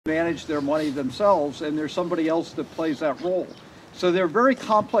manage their money themselves, and there's somebody else that plays that role. So they're very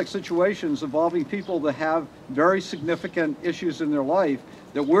complex situations involving people that have very significant issues in their life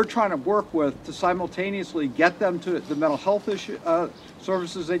that we're trying to work with to simultaneously get them to the mental health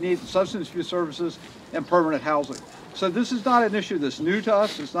services they need, substance abuse services, and permanent housing. So this is not an issue that's new to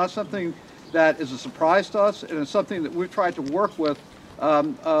us. It's not something that is a surprise to us, and it's something that we've tried to work with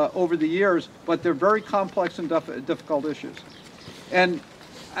over the years, but they're very complex and difficult issues. And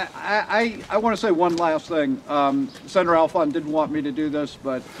I want to say one last thing. Senator Alfond didn't want me to do this,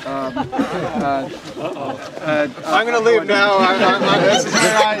 but I'm going to leave now.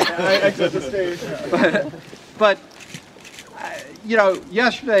 I exit the stage. But you know,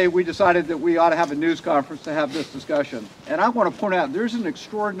 yesterday we decided that we ought to have a news conference to have this discussion. And I want to point out there's an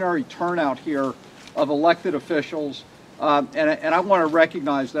extraordinary turnout here of elected officials, and I want to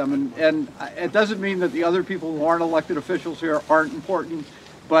recognize them. And it doesn't mean that the other people who aren't elected officials here aren't important.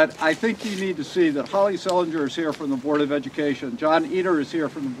 But I think you need to see that Holly Sellinger is here from the Board of Education. John Eder is here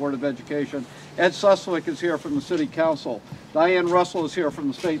from the Board of Education. Ed Suslick is here from the City Council. Diane Russell is here from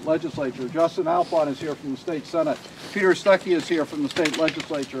the State Legislature. Justin Alfond is here from the State Senate. Peter Stuckey is here from the State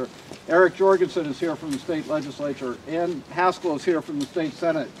Legislature. Eric Jorgensen is here from the State Legislature. Ann Haskell is here from the State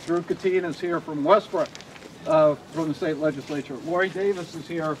Senate. Drew Katine is here from Westbrook from the State Legislature. Lori Davis is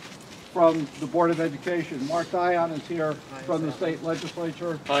here from the Board of Education. Mark Dion is here from the State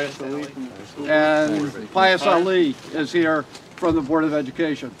Legislature. And Pius Ali is here from the Board of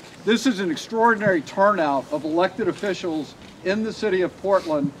Education. This is an extraordinary turnout of elected officials in the city of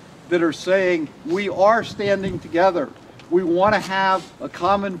Portland that are saying we are standing together. We want to have a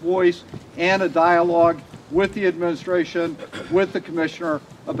common voice and a dialogue with the administration, with the commissioner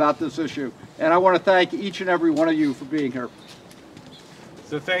about this issue. And I want to thank each and every one of you for being here.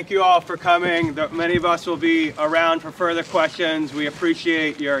 So thank you all for coming. Many of us will be around for further questions. We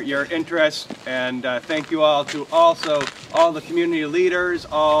appreciate your interest, and thank you all to also all the community leaders,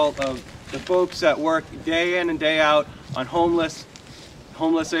 all of the folks that work day in and day out on homeless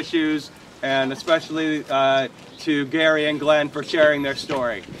issues, and especially to Gary and Glenn for sharing their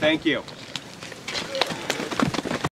story. Thank you.